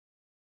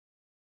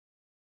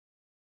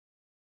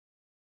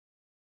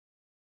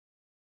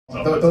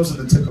Those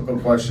are the typical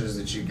questions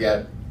that you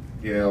get,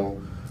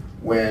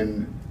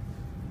 when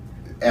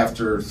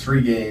after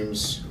 3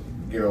 games,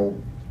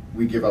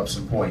 we give up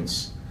some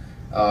points.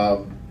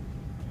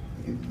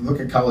 Look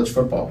at college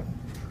football.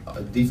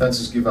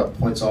 Defenses give up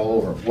points all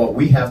over. What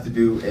we have to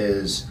do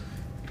is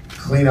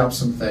clean up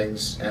some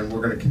things, and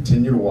we're going to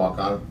continue to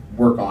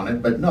work on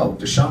it. But no,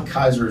 Deshaun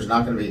Kaiser is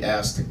not going to be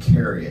asked to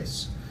carry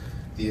us.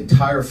 The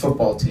entire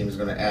football team is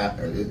going to ask,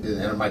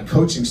 and my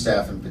coaching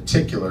staff in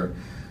particular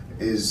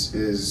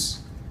is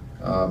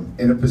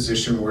in a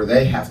position where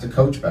they have to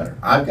coach better.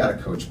 I've got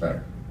to coach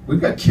better.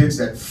 We've got kids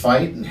that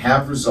fight and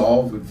have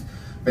resolve. We've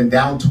been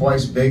down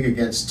twice big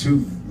against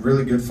 2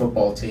 really good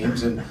football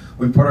teams, and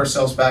we put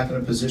ourselves back in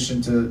a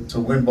position to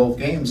win both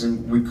games,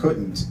 and we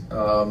couldn't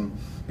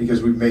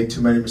because we've made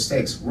too many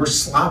mistakes. We're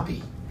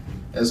sloppy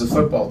as a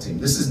football team.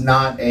 This is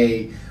not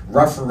a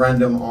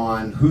referendum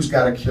on who's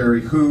got to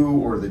carry who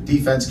or the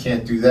defense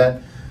can't do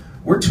that.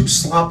 We're too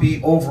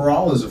sloppy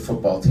overall as a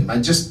football team.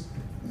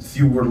 If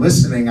you were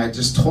listening, I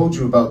just told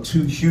you about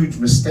 2 huge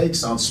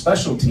mistakes on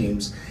special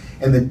teams,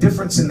 and the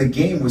difference in the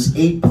game was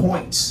 8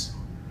 points.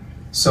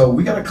 So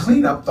we got to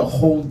clean up the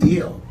whole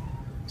deal.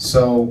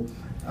 So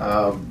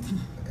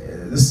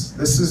this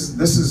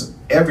is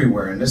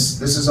everywhere, and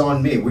this is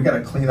on me. We got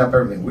to clean up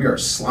everything. We are a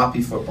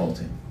sloppy football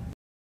team.